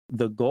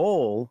the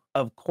goal,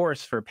 of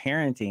course, for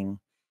parenting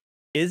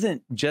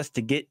isn't just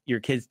to get your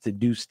kids to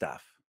do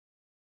stuff.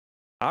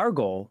 Our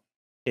goal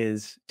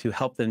is to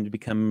help them to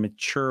become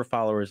mature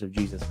followers of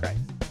Jesus Christ.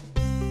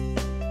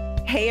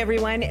 Hey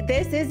everyone,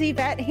 this is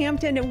Yvette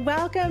Hampton and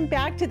welcome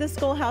back to the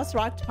Schoolhouse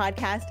Rocked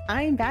podcast.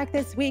 I'm back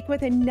this week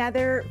with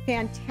another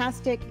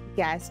fantastic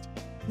guest.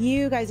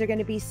 You guys are going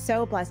to be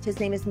so blessed. His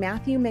name is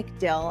Matthew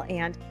McDill,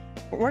 and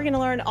we're going to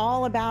learn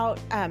all about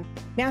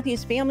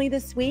Matthew's family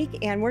this week,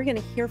 and we're going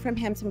to hear from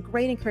him, some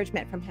great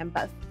encouragement from him.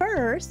 But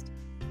first,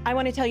 I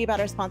want to tell you about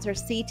our sponsor,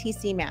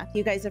 CTC Math.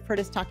 You guys have heard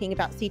us talking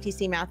about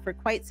CTC Math for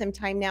quite some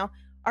time now.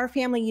 Our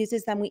family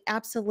uses them. We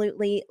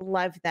absolutely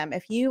love them.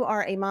 If you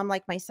are a mom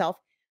like myself,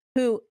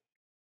 who,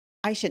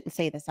 I shouldn't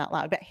say this out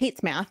loud, but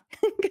hates math,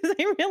 because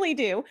I really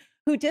do,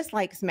 who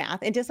dislikes math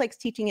and dislikes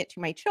teaching it to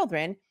my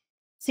children,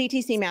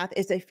 CTC Math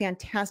is a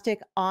fantastic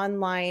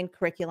online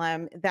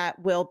curriculum that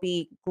will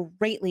be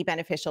greatly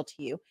beneficial to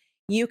you.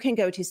 You can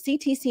go to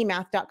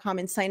ctcmath.com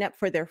and sign up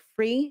for their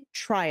free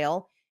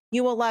trial.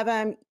 You will love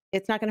them.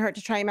 It's not going to hurt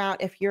to try them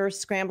out if you're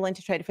scrambling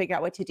to try to figure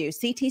out what to do.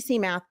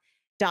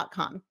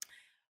 ctcmath.com.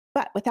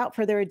 But without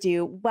further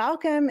ado,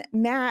 welcome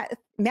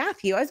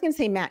Matthew. I was going to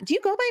say Matt. Do you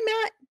go by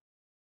Matt?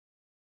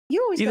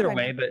 You always Either go by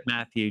way, Matt. but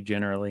Matthew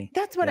generally.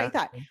 That's what I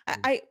thought.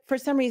 I for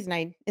some reason,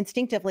 I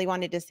instinctively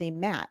wanted to say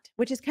Matt,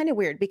 which is kind of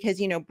weird because,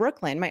 you know,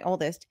 Brooklyn, my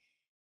oldest,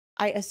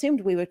 I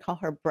assumed we would call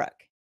her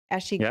Brooke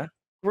as she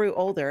grew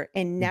older,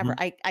 and never,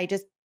 I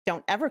just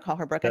don't ever call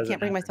her Brooke. I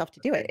can't bring myself to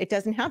do it. It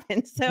doesn't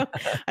happen. So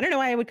I don't know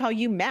why I would call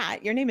you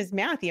Matt. Your name is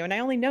Matthew, and I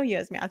only know you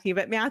as Matthew.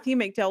 But Matthew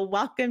McDill,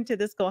 welcome to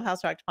the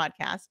Schoolhouse Rocked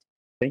podcast.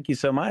 Thank you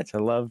so much. I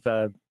love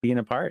being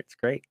a part. It's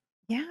great.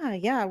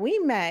 Yeah. We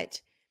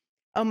met.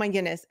 Oh my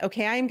goodness.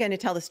 Okay, I am going to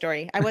tell the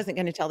story. I wasn't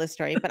going to tell this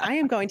story, but I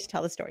am going to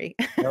tell the story.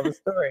 Tell the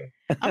story.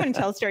 I'm going to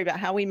tell a story about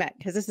how we met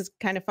because this is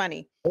kind of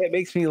funny. It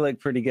makes me look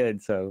pretty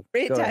good, so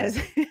it does.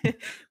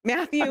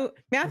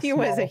 Matthew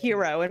was a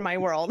hero in my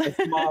world. A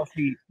small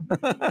feat.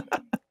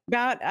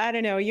 About, I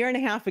don't know, a year and a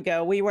half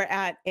ago, we were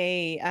at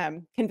a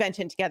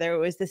convention together. It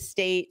was the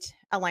State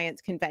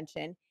Alliance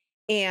Convention,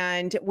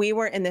 and we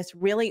were in this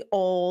really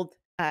old.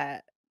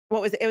 It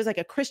was like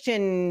a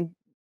Christian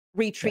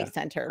retreat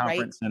center,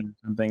 Conference right? Center,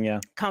 something,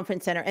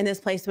 Conference center. And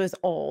this place was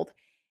old.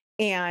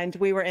 And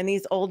we were in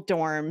these old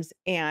dorms,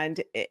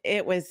 and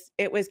it was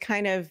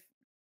kind of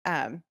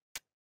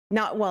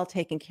not well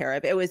taken care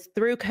of. It was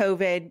through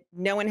COVID.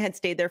 No one had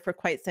stayed there for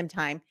quite some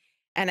time.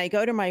 And I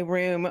go to my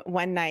room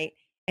one night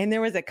and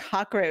there was a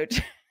cockroach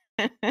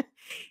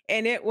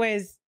and it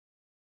was,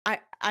 I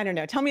don't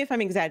know, tell me if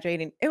I'm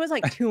exaggerating. It was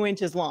like 2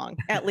 inches long,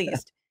 at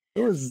least.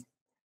 It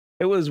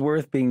was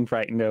worth being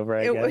frightened over,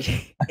 I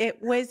guess.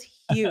 It was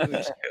huge.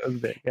 It was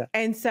big, yeah.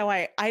 And so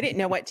I didn't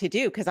know what to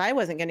do because I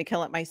wasn't going to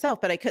kill it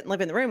myself, but I couldn't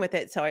live in the room with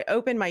it. So I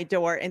opened my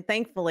door, and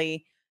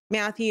thankfully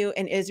Matthew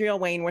and Israel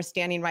Wayne were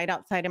standing right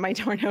outside of my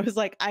door. And I was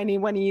like, I need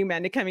one of you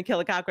men to come and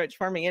kill a cockroach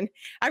for me. And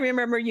I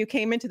remember you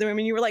came into the room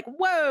and you were like,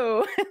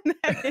 whoa.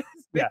 That is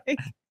big.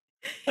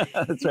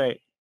 That's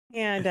right.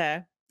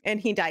 And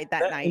he died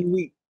that night.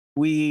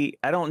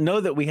 I don't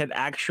know that we had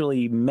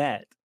actually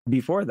met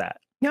before that.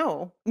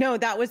 No,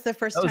 that was the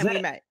first time we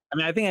met. I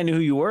mean, I think I knew who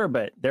you were,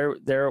 but there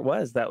it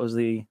was. That was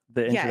the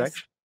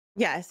introduction.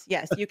 Yes.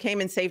 You came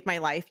and saved my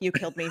life. You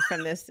killed me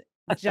from this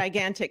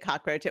gigantic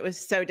cockroach. It was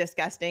so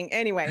disgusting.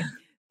 Anyway,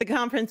 the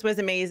conference was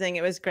amazing.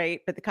 It was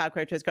great, but the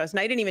cockroach was gross. And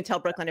I didn't even tell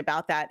Brooklyn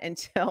about that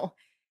until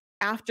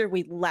after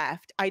we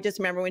left. I just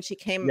remember when she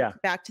came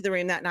back to the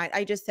room that night,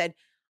 I just said,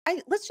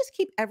 let's just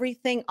keep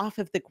everything off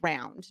of the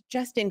ground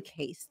just in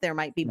case there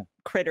might be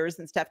critters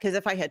and stuff. Because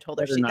if I had told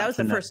her, that was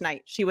the first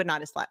night, she would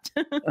not have slept.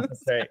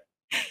 That's right.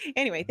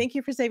 Anyway, thank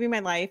you for saving my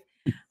life.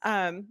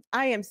 I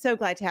am so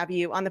glad to have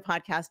you on the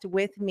podcast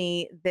with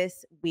me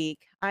this week.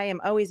 I am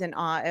always in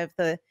awe of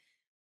the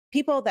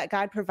people that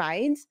God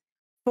provides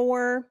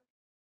for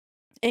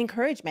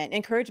encouragement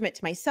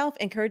to myself,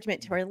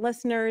 encouragement to our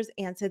listeners.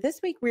 And so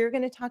this week we're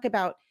going to talk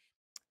about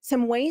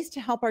some ways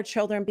to help our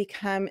children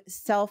become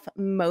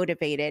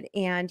self-motivated.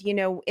 And, you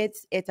know,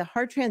 it's a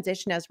hard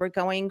transition as we're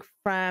going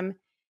from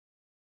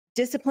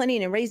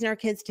disciplining and raising our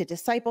kids to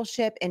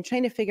discipleship and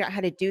trying to figure out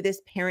how to do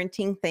this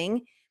parenting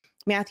thing.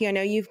 Matthew, I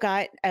know you've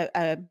got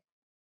a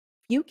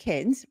few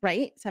kids,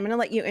 right? So I'm going to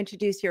let you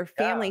introduce your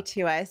family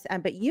to us,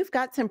 but you've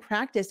got some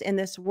practice in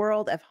this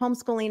world of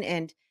homeschooling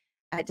and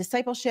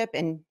discipleship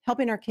and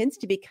helping our kids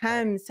to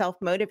become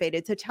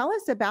self-motivated. So tell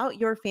us about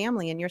your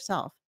family and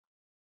yourself.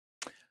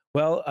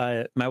 Well,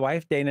 my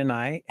wife, Dana, and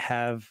I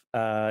have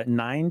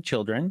 9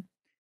 children,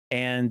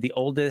 and the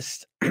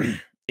oldest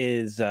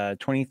is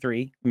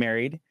 23,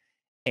 married.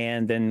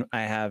 And then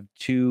I have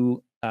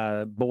 2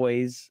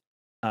 boys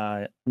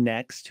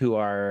next who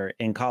are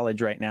in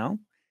college right now.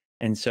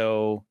 And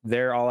so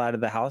they're all out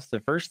of the house, the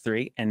first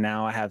 3, and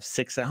now I have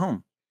 6 at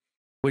home,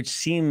 which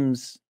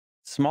seems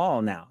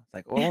small now. It's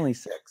like, well, only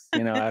 6,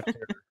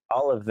 after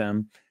all of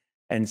them.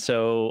 And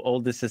so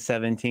oldest is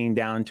 17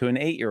 down to an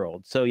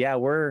 8-year-old. So yeah,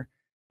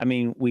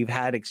 we've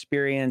had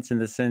experience in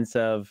the sense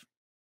of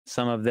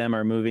some of them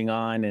are moving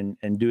on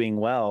and doing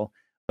well,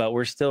 but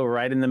we're still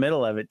right in the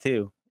middle of it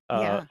too.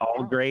 Yeah.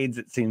 All grades,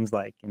 it seems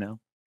like,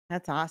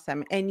 That's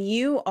awesome. And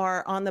you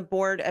are on the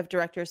board of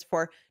directors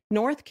for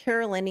North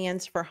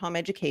Carolinians for Home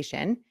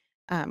Education,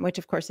 which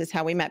of course is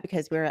how we met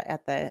because we were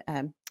at the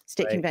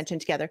state Right. convention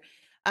together.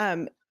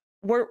 Um,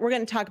 we're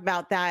going to talk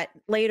about that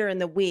later in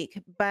the week,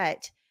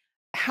 but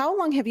how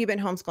long have you been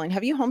homeschooling?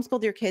 Have you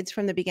homeschooled your kids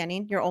from the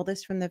beginning, your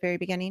oldest from the very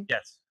beginning?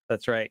 Yes,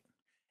 that's right.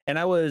 And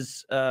it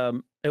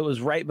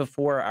was right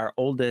before our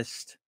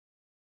oldest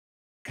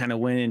kind of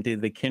went into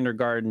the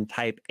kindergarten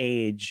type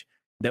age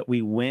that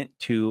we went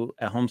to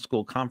a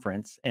homeschool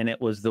conference. And it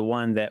was the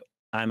one that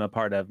I'm a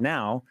part of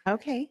now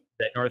Okay.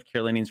 that North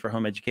Carolinians for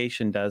Home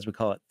Education does. We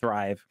call it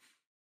Thrive.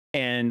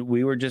 And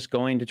we were just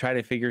going to try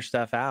to figure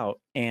stuff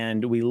out.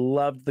 And we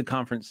loved the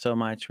conference so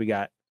much. We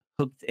got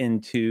hooked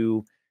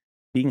into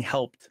being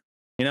helped,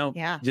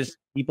 Yeah. just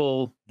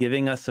people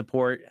giving us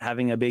support,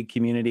 having a big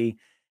community.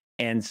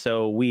 And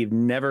so we've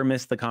never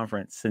missed the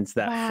conference since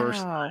that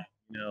first Wow. time,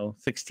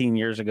 16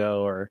 years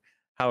ago or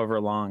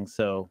however long.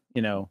 So,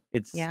 Yeah.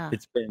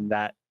 it's been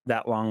that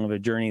long of a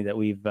journey that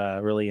we've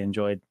really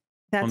enjoyed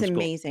That's homeschool.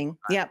 amazing.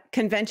 Yep.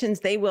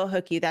 Conventions, they will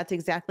hook you. That's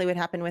exactly what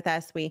happened with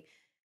us. We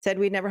said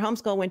we'd never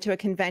homeschool, went to a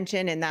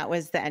convention, and that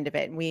was the end of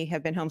it. And we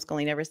have been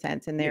homeschooling ever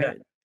since. And Yeah. they're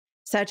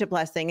such a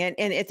blessing. And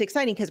it's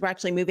exciting because we're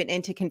actually moving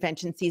into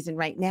convention season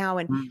right now.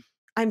 And Mm.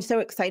 I'm so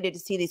excited to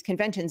see these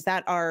conventions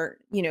that are,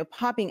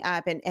 popping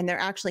up and they're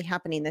actually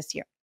happening this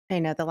year. I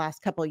know the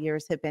last couple of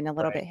years have been a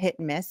little Right. bit hit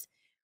and miss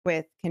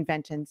with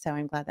conventions. So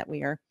I'm glad that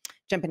we are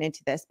jumping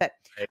into this. But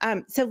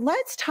Right. so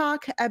let's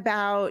talk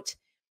about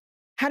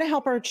how to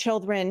help our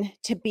children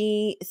to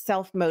be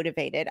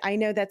self-motivated. I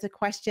know that's a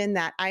question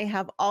that I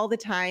have all the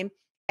time.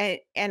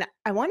 And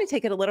I want to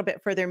take it a little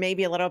bit further,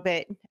 maybe a little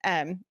bit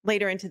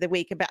later into the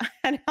week about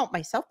how to help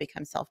myself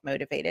become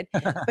self-motivated.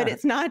 But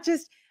it's not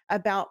just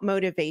about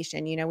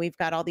motivation. We've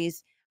got all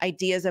these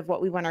ideas of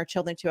what we want our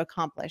children to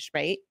accomplish,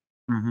 right?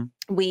 Hmm.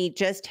 We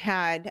just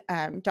had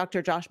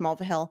Dr. Josh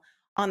Mulvihill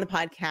on the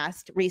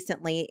podcast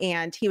recently,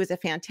 and he was a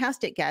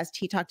fantastic guest.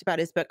 He talked about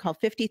his book called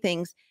 50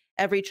 Things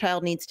Every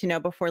Child Needs to Know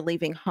Before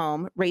Leaving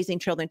Home, Raising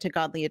Children to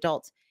Godly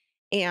Adults.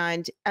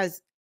 And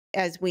as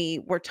we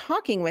were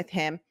talking with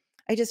him,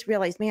 I just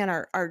realized, man,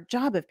 our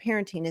job of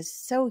parenting is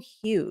so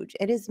huge.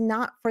 It is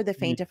not for the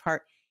faint of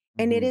heart.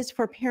 And it Hmm. is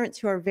for parents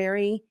who are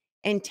very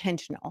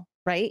intentional,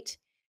 right?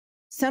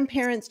 Some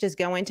parents just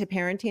go into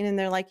parenting and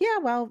they're like, yeah,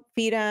 well,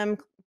 feed them,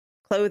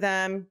 clothe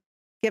them,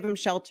 give them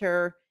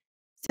shelter,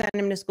 send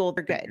them to school,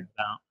 they're good.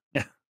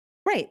 Yeah.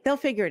 Right. They'll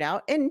figure it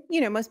out. And,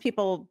 most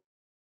people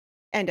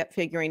end up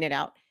figuring it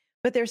out.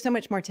 But there's so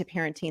much more to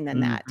parenting than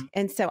that. Mhm.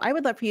 And so I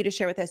would love for you to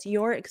share with us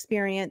your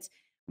experience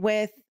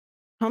with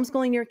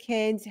homeschooling your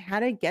kids, how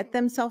to get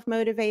them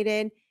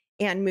self-motivated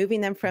and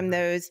moving them from Mhm.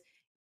 those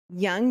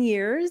young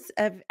years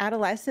of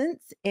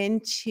adolescence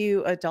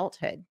into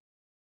adulthood.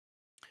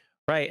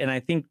 Right. And I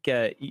think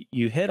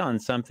you hit on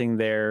something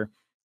there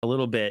a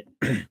little bit.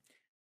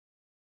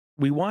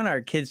 We want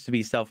our kids to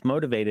be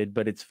self-motivated,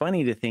 but it's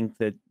funny to think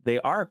that they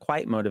are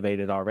quite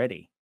motivated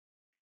already.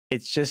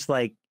 It's just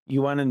like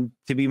you want them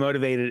to be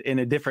motivated in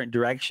a different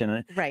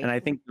direction. Right. And I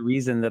think the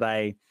reason that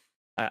I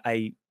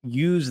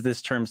use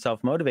this term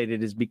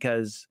self-motivated is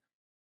because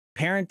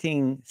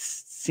parenting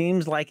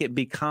seems like it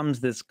becomes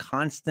this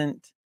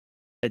constant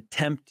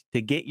attempt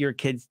to get your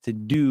kids to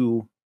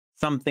do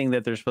something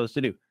that they're supposed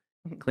to do.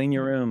 Mhm. Clean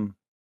your room,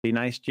 be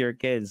nice to your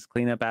kids,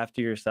 clean up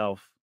after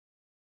yourself,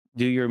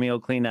 do your meal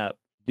cleanup,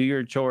 do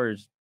your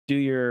chores, do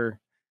your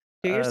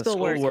Do your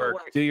schoolwork.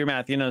 schoolwork, do your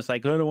math. It's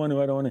like, I don't want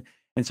to.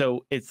 And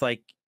so it's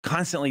like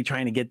constantly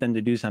trying to get them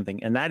to do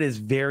something. And that is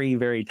very,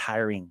 very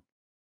tiring,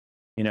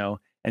 you know?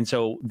 And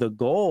so the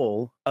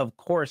goal, of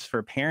course,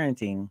 for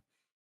parenting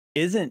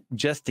isn't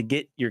just to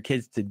get your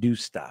kids to do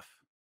stuff.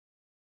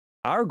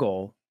 Our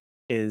goal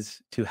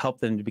is to help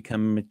them to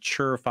become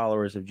mature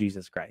followers of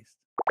Jesus Christ.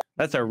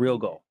 That's our real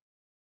goal.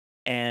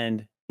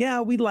 And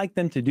yeah, we'd like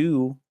them to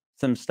do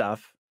some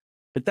stuff,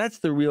 but that's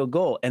the real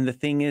goal. And the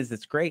thing is,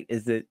 that's great,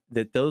 is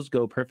that those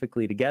go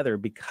perfectly together,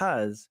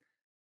 because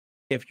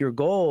if your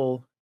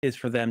goal is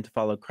for them to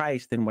follow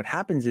Christ, then what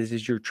happens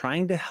is you're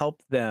trying to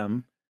help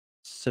them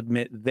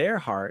submit their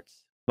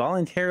hearts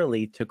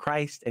voluntarily to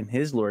Christ and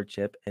his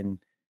lordship and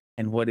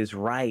what is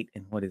right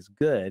and what is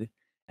good.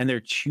 And they're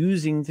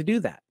choosing to do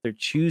that. They're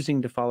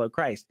choosing to follow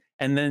Christ.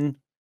 And then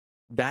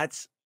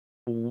that's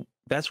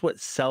what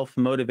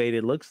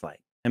self-motivated looks like.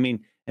 I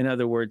mean, in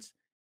other words,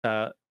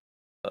 kind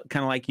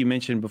of like you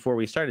mentioned before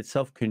we started,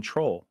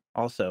 self-control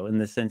also, in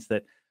the sense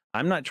that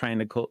I'm not trying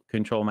to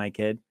control my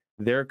kid.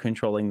 They're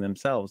controlling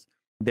themselves.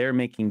 They're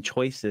making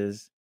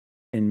choices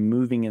and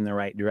moving in the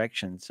right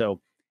direction.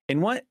 So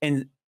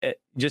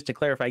just to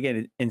clarify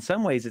again, in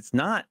some ways, it's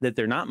not that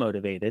they're not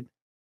motivated,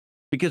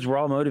 because we're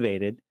all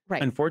motivated,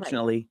 Right.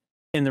 unfortunately,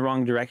 in the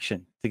wrong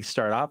direction to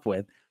start off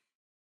with.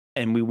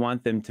 And we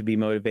want them to be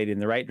motivated in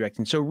the right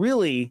direction. So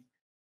really,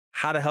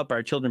 how to help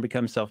our children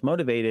become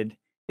self-motivated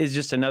is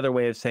just another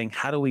way of saying,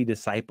 how do we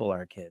disciple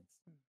our kids?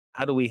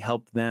 How do we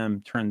help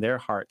them turn their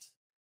hearts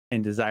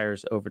and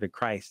desires over to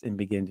Christ and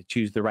begin to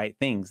choose the right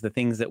things, the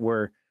things that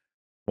we're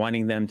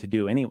wanting them to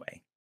do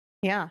anyway.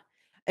 Yeah.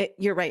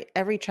 You're right.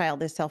 Every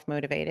child is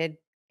self-motivated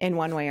in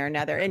one way or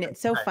another. And it's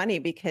so Right. funny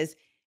because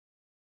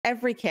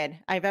every kid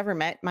I've ever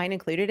met, mine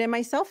included and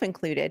myself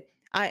included,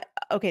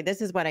 okay,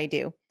 this is what I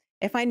do.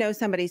 If I know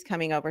somebody's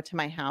coming over to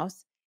my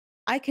house,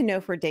 I can know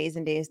for days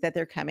and days that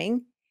they're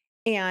coming,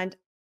 and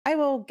I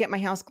will get my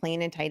house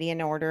clean and tidy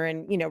and order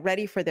and,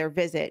 ready for their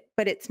visit.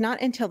 But it's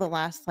not until the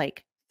last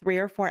like 3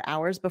 or 4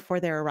 hours before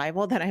their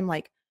arrival that I'm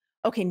like,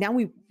 okay, now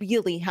we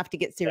really have to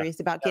get Yeah. serious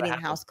about Gotta getting the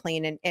happen. house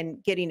clean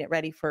and getting it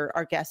ready for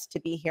our guests to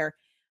be here.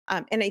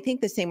 And I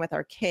think the same with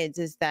our kids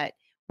is that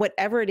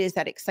whatever it is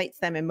that excites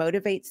them and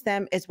motivates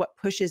them is what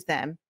pushes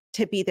them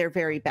to be their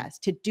very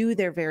best, to do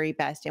their very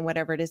best in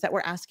whatever it is that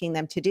we're asking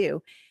them to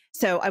do.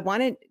 So I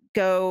want to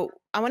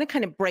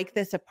kind of break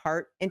this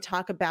apart and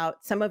talk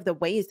about some of the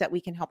ways that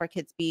we can help our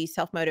kids be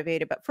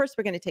self-motivated. But first,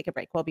 we're going to take a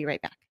break. We'll be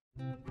right back.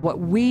 What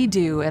we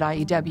do at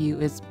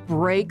IEW is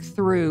break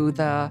through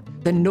the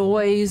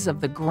noise of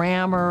the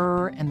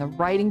grammar and the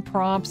writing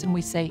prompts, and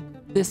we say,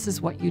 this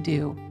is what you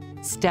do,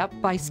 step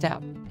by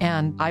step.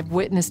 And I've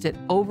witnessed it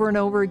over and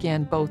over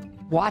again, both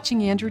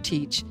watching Andrew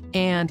teach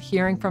and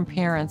hearing from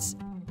parents,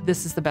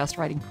 this is the best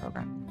writing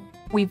program.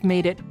 We've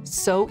made it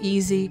so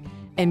easy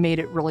and made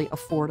it really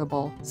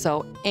affordable.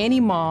 So any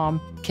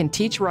mom can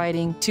teach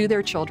writing to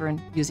their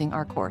children using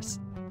our course,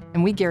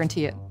 and we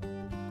guarantee it.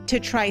 To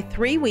try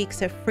 3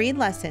 weeks of free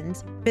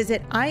lessons,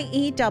 visit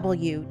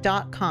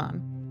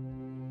IEW.com.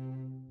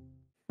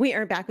 We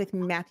are back with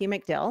Matthew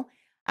McDill.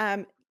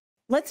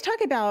 Let's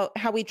talk about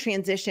how we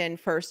transition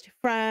first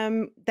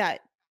from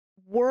that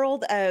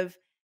world of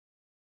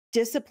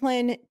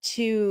discipline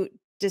to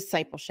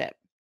discipleship.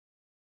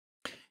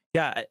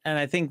 Yeah, and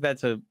I think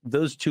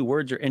those two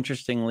words are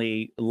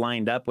interestingly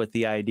lined up with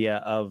the idea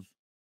of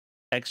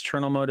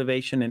external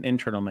motivation and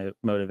internal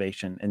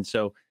motivation. And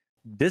so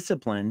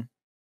discipline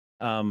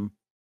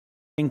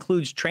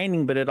includes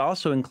training, but it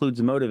also includes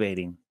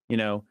motivating,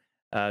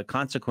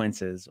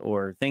 consequences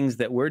or things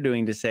that we're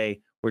doing to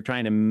say we're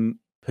trying to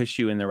push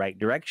you in the right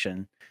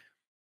direction.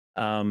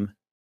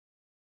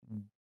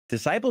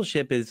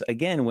 Discipleship is,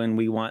 again, when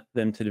we want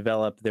them to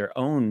develop their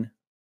own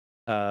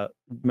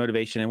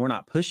motivation, and we're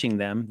not pushing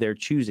them, they're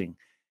choosing.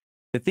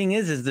 The thing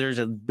is there's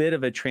a bit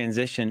of a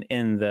transition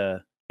in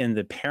the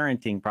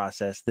parenting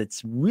process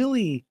that's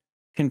really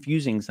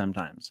confusing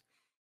sometimes.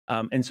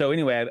 And so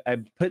anyway, I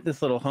put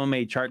this little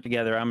homemade chart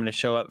together. I'm going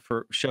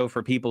to show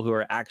for people who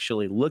are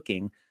actually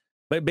looking,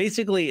 but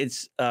basically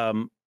it's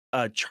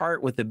a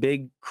chart with a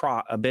big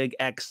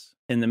X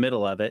in the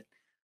middle of it.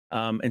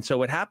 And so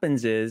what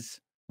happens is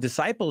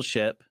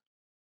discipleship,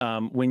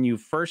 when you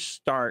first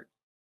start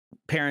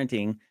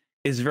parenting,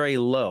 is very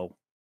low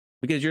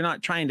because you're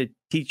not trying to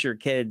teach your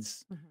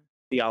kids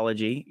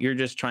theology. You're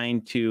just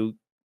trying to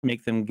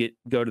make them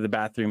go to the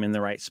bathroom in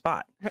the right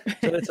spot.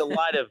 So it's a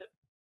lot of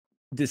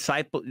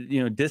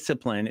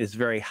discipline is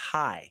very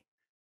high,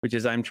 which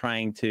is I'm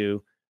trying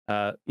to,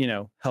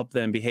 help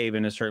them behave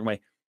in a certain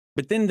way.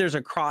 But then there's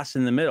a cross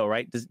in the middle,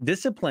 right?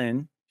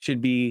 Discipline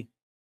should be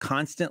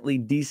constantly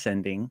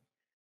descending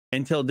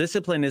until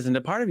discipline isn't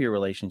a part of your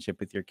relationship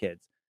with your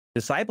kids.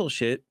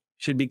 Discipleship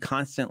should be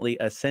constantly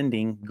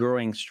ascending,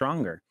 growing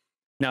stronger.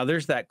 Now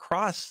there's that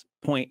cross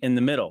point in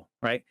the middle,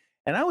 right?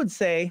 And I would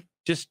say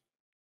just,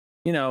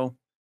 10,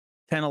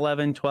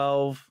 11,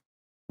 12,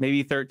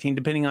 maybe 13,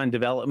 depending on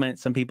development.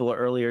 Some people are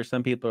earlier,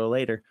 some people are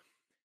later,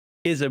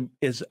 is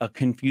a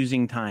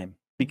confusing time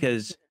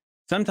because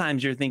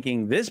sometimes you're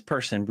thinking this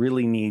person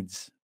really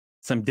needs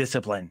some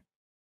discipline.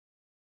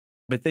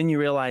 But then you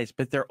realize,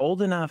 but they're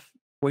old enough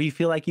where you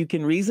feel like you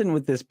can reason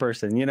with this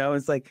person,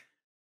 it's like,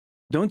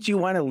 don't you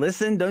want to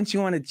listen? Don't you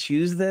want to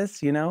choose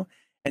this,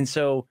 And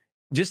so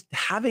just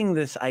having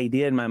this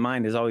idea in my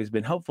mind has always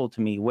been helpful to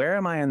me. Where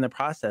am I in the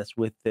process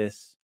with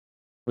this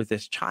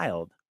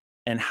child?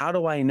 And how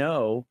do I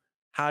know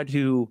how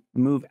to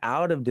move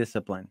out of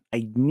discipline?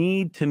 I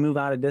need to move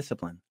out of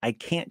discipline. I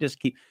can't just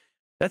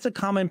that's a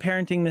common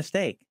parenting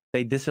mistake.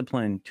 They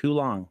discipline too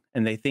long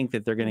and they think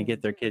that they're going to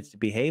get their kids to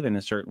behave in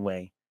a certain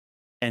way.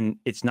 And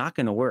it's not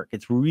going to work.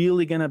 It's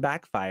really going to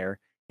backfire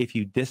if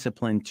you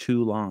discipline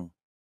too long.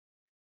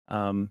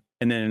 And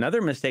then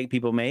another mistake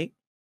people make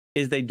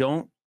is they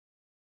don't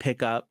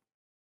pick up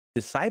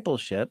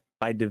discipleship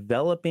by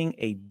developing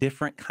a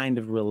different kind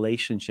of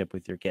relationship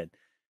with your kid.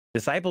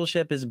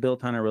 Discipleship is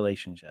built on a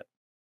relationship.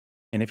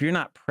 And if you're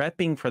not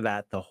prepping for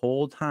that the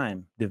whole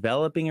time,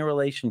 developing a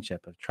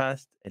relationship of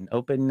trust and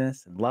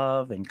openness and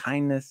love and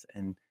kindness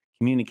and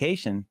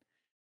communication,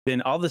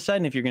 then all of a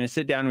sudden, if you're going to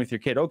sit down with your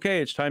kid,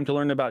 okay, it's time to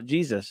learn about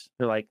Jesus,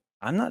 they're like,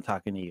 I'm not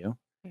talking to you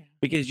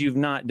because you've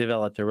not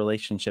developed a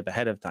relationship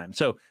ahead of time.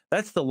 So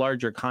that's the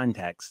larger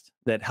context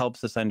that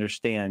helps us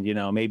understand,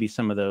 maybe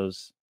some of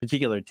those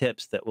particular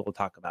tips that we'll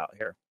talk about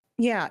here.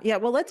 Yeah. Yeah.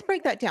 Well, let's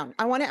break that down.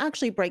 I want to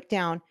actually break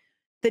down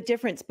the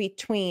difference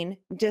between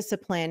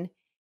discipline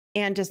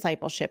and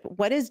discipleship.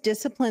 What does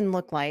discipline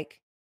look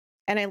like?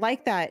 And I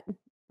like that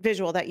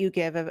visual that you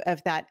give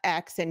of that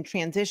X and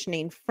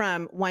transitioning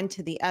from one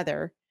to the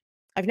other.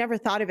 I've never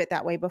thought of it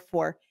that way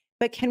before.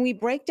 But can we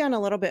break down a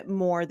little bit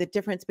more the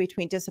difference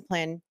between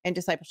discipline and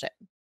discipleship?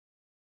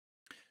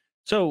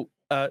 So,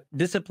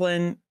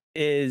 discipline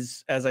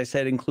is, as I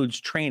said, includes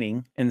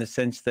training in the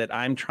sense that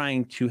I'm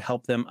trying to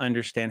help them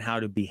understand how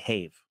to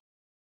behave.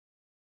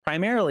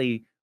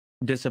 Primarily,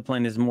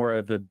 discipline is more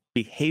of a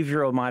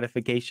behavioral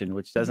modification,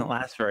 which doesn't Mhm.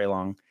 last very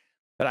long.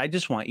 But I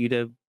just want you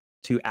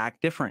to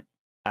act different.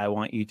 I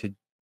want you to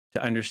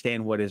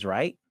understand what is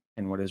right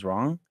and what is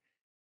wrong.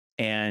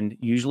 And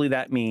usually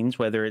that means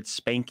whether it's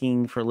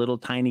spanking for little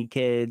tiny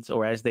kids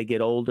or as they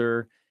get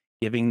older,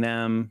 giving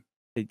them,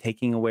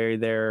 taking away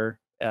their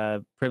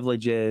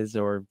privileges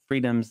or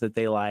freedoms that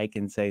they like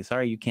and say,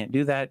 sorry, you can't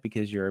do that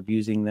because you're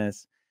abusing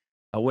this.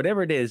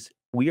 Whatever it is,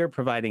 we are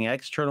providing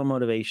external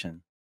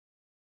motivation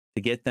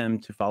to get them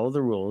to follow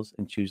the rules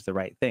and choose the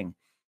right thing.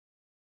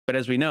 But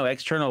as we know,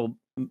 external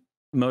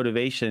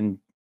motivation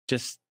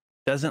just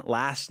doesn't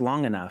last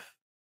long enough.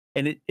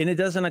 And it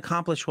doesn't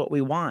accomplish what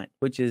we want,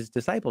 which is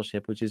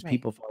discipleship, which is Right.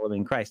 people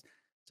following Christ.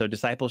 So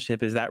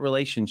discipleship is that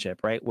relationship,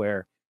 right?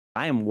 Where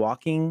I am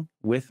walking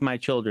with my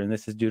children.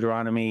 This is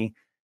Deuteronomy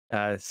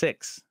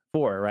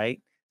 6:4,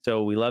 right?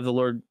 So we love the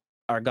Lord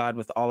our God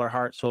with all our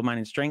heart, soul, mind,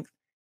 and strength.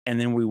 And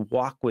then we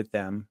walk with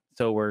them.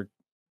 So we're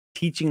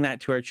teaching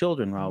that to our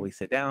children while Mhm. we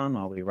sit down,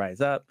 while we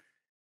rise up,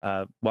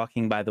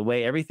 walking by the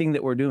way, everything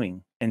that we're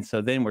doing. And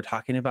so then we're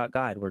talking about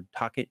God. We're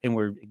talking and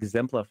we're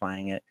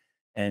exemplifying it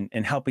and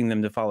helping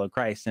them to follow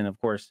Christ. And of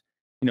course,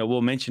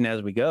 we'll mention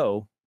as we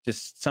go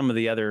just some of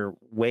the other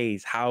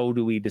ways. How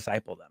do we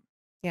disciple them?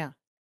 Yeah.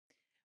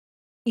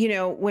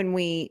 When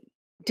we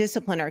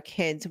discipline our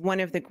kids, one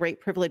of the great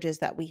privileges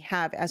that we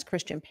have as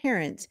Christian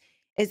parents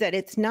is that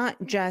it's not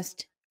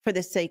just for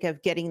the sake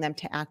of getting them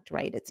to act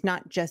right. It's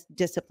not just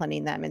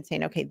disciplining them and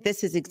saying, okay,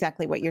 this is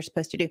exactly what you're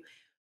supposed to do,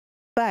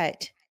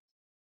 but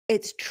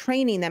it's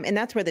training them. And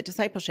that's where the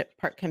discipleship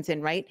part comes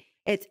in, right?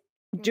 It's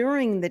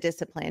during the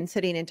discipline,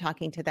 sitting and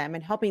talking to them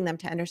and helping them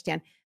to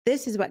understand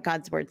this is what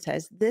God's word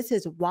says. This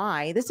is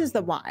why. This is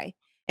the Mhm. why.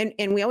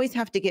 And we always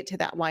have to get to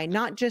that why,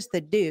 not just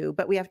the do,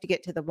 but we have to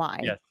get to the why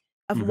Yes.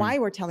 of Hmm. why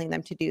we're telling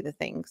them to do the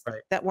things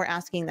Right. that we're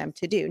asking them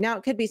to do. Now,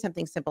 it could be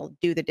something simple,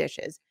 do the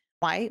dishes.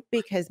 Why?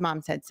 Because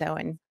mom said so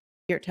and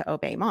you're to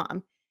obey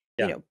mom,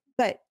 Yeah.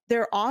 but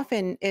there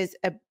often is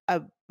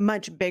a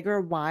much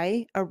bigger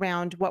why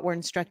around what we're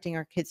instructing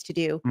our kids to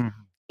do Mhm.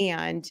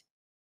 and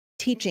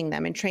teaching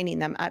them and training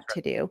them up That's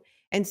right. to do.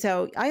 And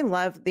so I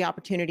love the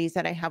opportunities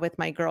that I have with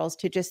my girls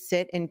to just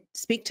sit and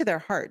speak to their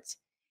hearts.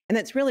 And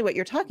that's really what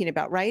you're talking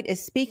about, right?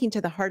 Is speaking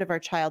to the heart of our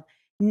child,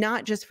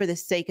 not just for the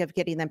sake of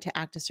getting them to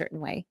act a certain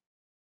way,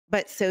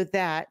 but so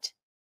that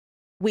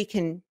we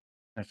can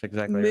That's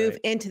exactly move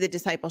right. into the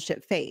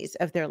discipleship phase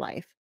of their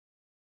life.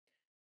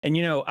 And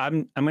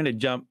I'm going to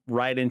jump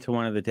right into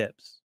one of the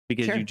tips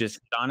because you Sure. just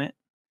hit on it,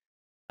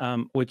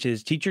 which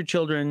is teach your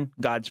children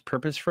God's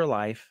purpose for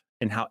life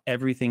and how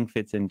everything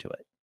fits into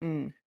it.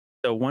 Mm,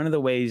 So one of the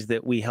ways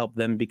that we help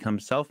them become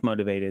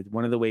self-motivated,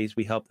 one of the ways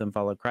we help them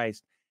follow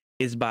Christ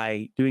is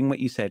by doing what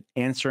you said,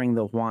 answering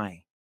the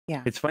why.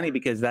 yeah. It's funny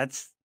because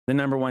that's the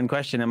number one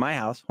question in my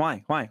house.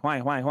 Why? Why?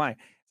 Why? Why? Why?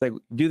 It's like,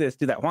 do this,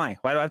 do that. Why?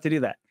 Why do I have to do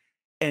that?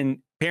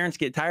 And parents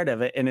get tired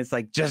of it and it's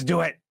like, just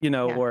do it,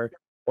 Yeah.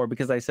 or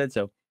because I said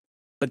so.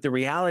 But the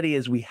reality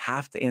is we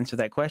have to answer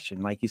that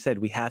question. Like you said,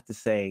 we have to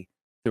say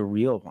the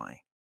real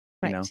why,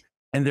 you know? Right.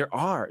 And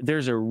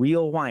there's a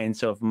real why. And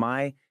so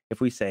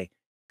if we say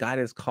God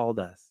has called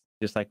us,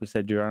 just like we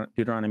said,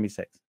 Deuteronomy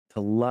 6,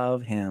 to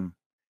love him.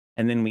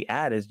 And then we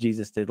add, as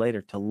Jesus did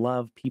later, to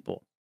love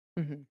people.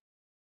 Hmm.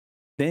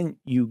 Then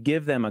you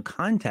give them a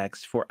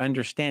context for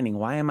understanding,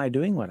 why am I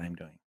doing what I'm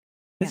doing?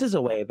 This Yeah. is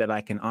a way that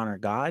I can honor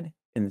God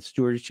in the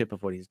stewardship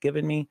of what he's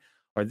given me,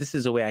 or this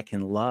is a way I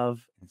can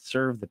love and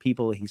serve the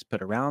people he's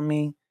put around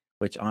me,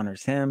 which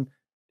honors him.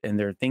 And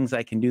there are things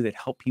I can do that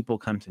help people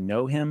come to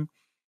know him.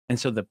 And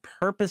so the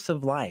purpose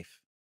of life,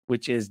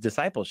 which is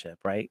discipleship,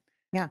 right?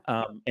 Yeah.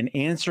 And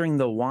answering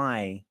the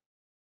why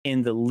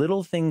in the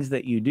little things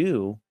that you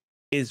do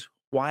is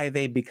why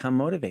they become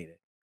motivated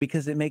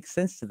because it makes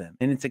sense to them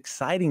and it's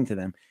exciting to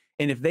them.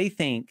 And if they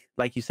think,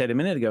 like you said a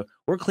minute ago,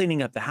 we're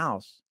cleaning up the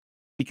house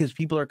because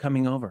people are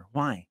coming over.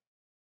 Why?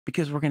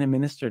 Because we're going to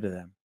minister to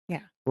them.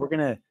 Yeah. We're going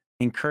to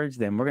encourage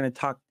them. We're going to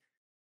talk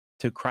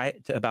to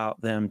Christ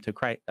about them, to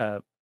Christ,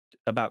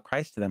 about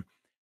Christ to them.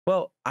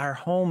 Well, our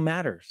home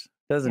matters,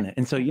 doesn't Yeah. it?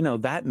 And so,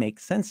 that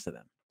makes sense to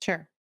them.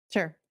 Sure.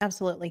 Sure.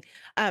 Absolutely.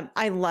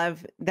 I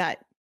love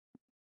that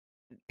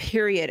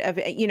period of,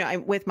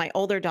 with my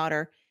older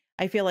daughter,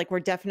 I feel like we're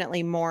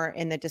definitely more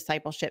in the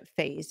discipleship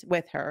phase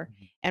with her.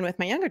 Mhm. And with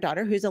my younger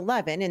daughter, who's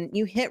 11, and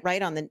you hit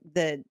right on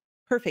the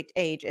perfect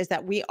age, is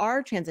that we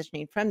are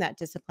transitioning from that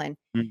discipline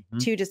Mhm.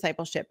 to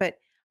discipleship. But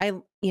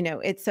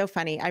it's so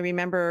funny. I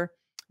remember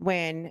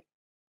when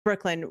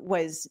Brooklyn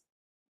was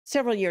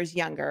several years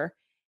younger,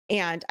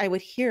 and I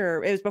would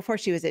hear, it was before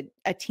she was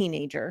a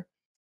teenager,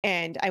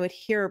 and I would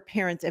hear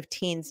parents of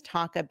teens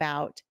talk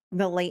about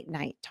the late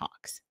night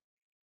talks.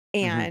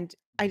 Mhm. And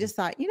I Mhm. just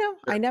thought, I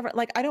Sure. never,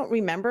 like, I don't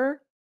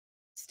remember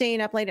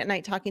staying up late at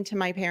night talking to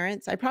my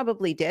parents. I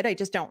probably did. I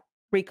just don't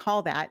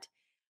recall that.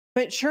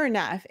 But sure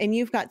enough, and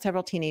you've got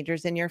several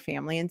teenagers in your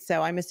family. And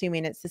so I'm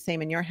assuming it's the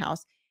same in your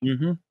house.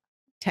 Hmm.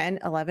 10,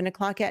 11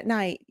 o'clock at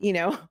night,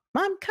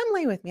 Mom, come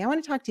lay with me. I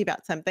want to talk to you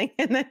about something.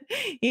 And then,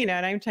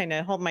 and I'm trying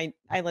to hold my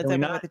eyelids Can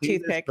we open not with a do this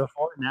toothpick.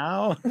 before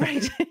now?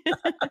 Right.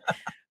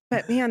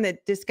 But man, the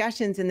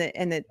discussions and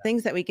the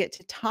things that we get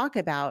to talk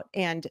about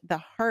and the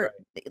heart,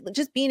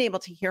 just being able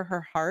to hear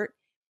her heart.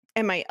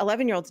 And my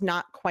 11-year-old's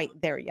not quite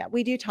there yet.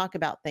 We do talk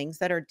about things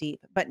that are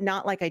deep, but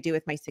not like I do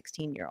with my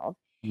 16-year-old.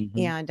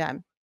 Hmm.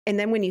 And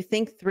then when you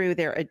think through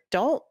their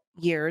adult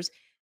years,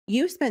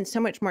 you spend so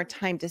much more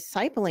time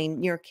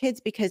discipling your kids,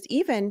 because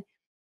even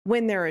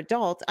when they're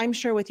adults, I'm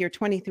sure with your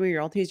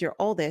 23-year-old, who's your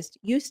oldest,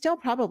 you still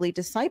probably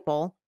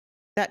disciple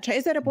that child.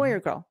 Is that a boy or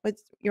girl?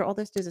 What's your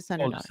oldest? Is a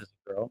son or Oldest daughter? is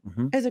a girl.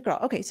 Hmm. As a girl.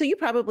 Okay. So you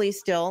probably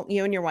still,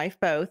 you and your wife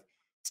both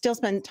still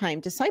spend time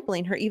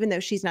discipling her, even though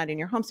she's not in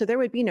your home. So there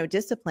would be no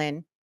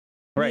discipline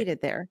Right.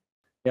 needed there.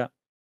 Yeah,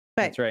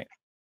 But that's right.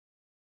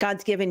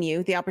 God's given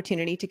you the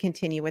opportunity to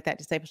continue with that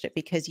discipleship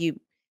because you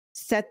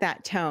set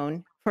that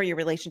tone for your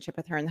relationship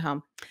with her in the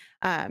home.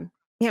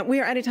 We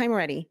are out of time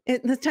already.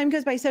 This time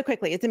goes by so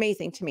quickly. It's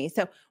amazing to me.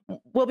 So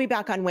we'll be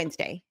back on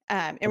Wednesday,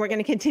 and we're going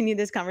to continue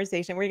this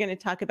conversation. We're going to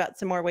talk about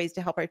some more ways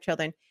to help our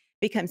children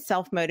become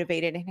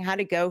self-motivated and how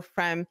to go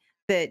from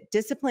the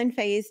discipline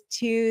phase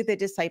to the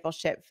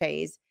discipleship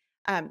phase.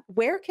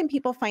 Where can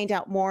people find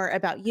out more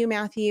about you,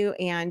 Matthew,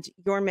 and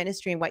your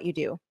ministry and what you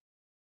do?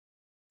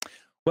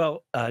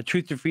 Well,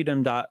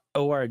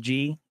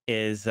 truththroughfreedom.org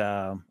is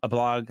a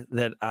blog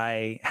that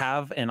I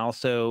have, and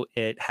also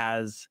it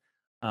has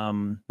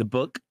the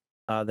book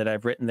that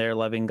I've written there,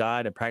 Loving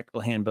God, a Practical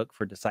Handbook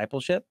for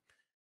Discipleship,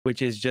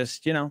 which is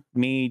just,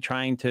 me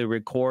trying to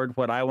record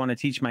what I want to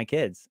teach my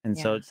kids. And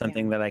so it's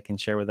something that I can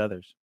share with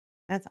others.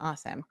 That's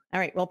awesome. All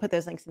right. We'll put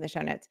those links in the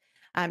show notes.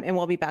 And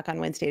we'll be back on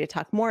Wednesday to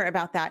talk more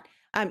about that.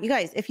 You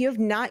guys, if you have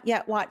not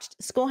yet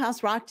watched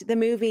Schoolhouse Rocked, the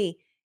movie,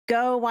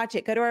 go watch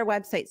it. Go to our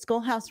website,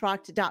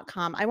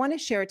 schoolhouserocked.com. I want to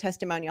share a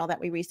testimonial that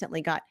we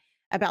recently got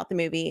about the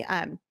movie.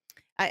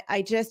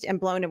 I just am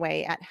blown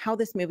away at how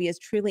this movie is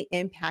truly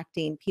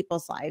impacting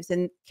people's lives.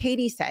 And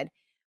Katie said,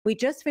 we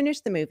just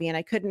finished the movie and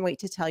I couldn't wait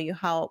to tell you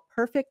how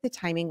perfect the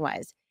timing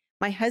was.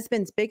 My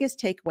husband's biggest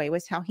takeaway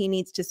was how he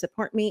needs to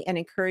support me and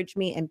encourage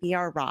me and be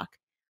our rock.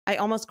 I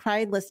almost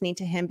cried listening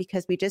to him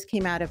because we just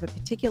came out of a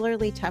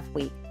particularly tough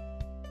week.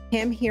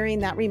 Him hearing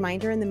that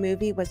reminder in the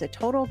movie was a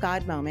total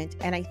God moment,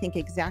 and I think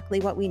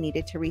exactly what we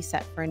needed to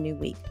reset for a new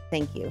week.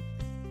 Thank you.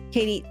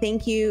 Katie,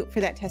 thank you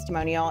for that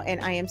testimonial. And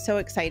I am so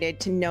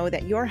excited to know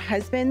that your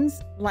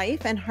husband's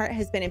life and heart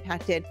has been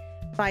impacted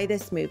by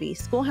this movie.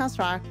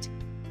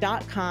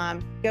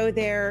 Schoolhouserocked.com. Go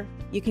there.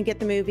 You can get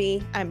the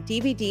movie.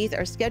 DVDs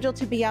are scheduled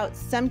to be out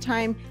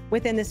sometime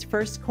within this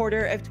first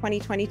quarter of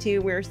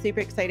 2022. We're super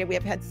excited. We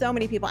have had so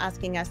many people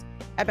asking us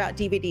about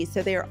DVDs,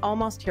 so they are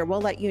almost here.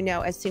 We'll let you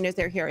know as soon as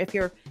they're here. If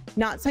you're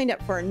not signed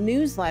up for a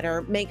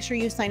newsletter, make sure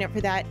you sign up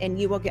for that, and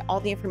you will get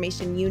all the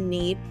information you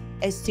need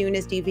as soon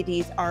as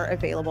DVDs are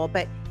available.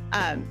 But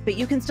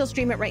you can still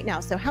stream it right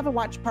now. So have a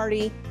watch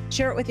party,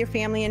 share it with your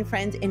family and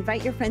friends,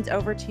 invite your friends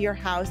over to your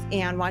house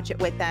and watch it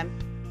with them.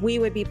 We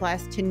would be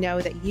blessed to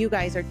know that you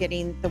guys are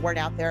getting the word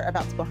out there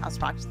about Schoolhouse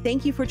Rocked.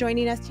 Thank you for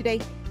joining us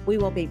today. We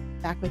will be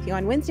back with you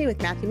on Wednesday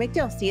with Matthew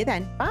McDill. See you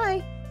then.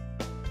 Bye.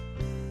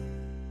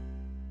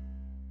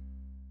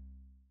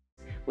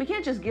 We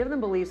can't just give them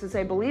beliefs and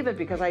say, believe it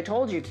because I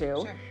told you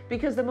to. Sure.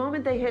 Because the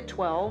moment they hit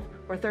 12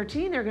 or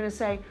 13, they're going to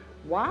say,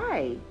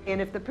 why? And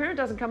if the parent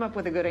doesn't come up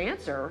with a good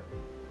answer,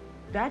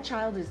 that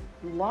child is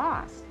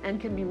lost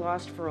and can be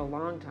lost for a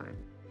long time.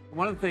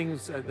 One of the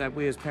things that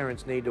we as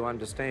parents need to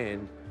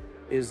understand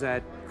is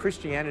that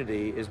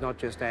Christianity is not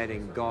just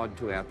adding God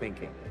to our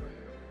thinking.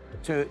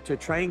 To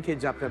train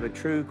kids up to have a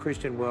true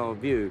Christian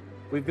worldview,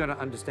 we've got to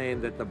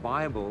understand that the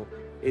Bible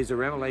is a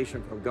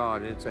revelation from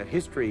God, and it's a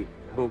history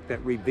book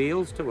that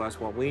reveals to us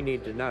what we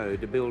need to know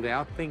to build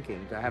our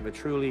thinking, to have a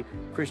truly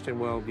Christian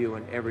worldview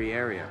in every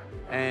area.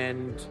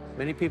 And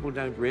many people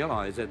don't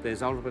realize that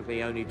there's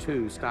ultimately only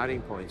two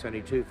starting points,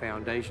 only two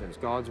foundations,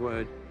 God's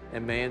Word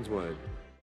and man's Word.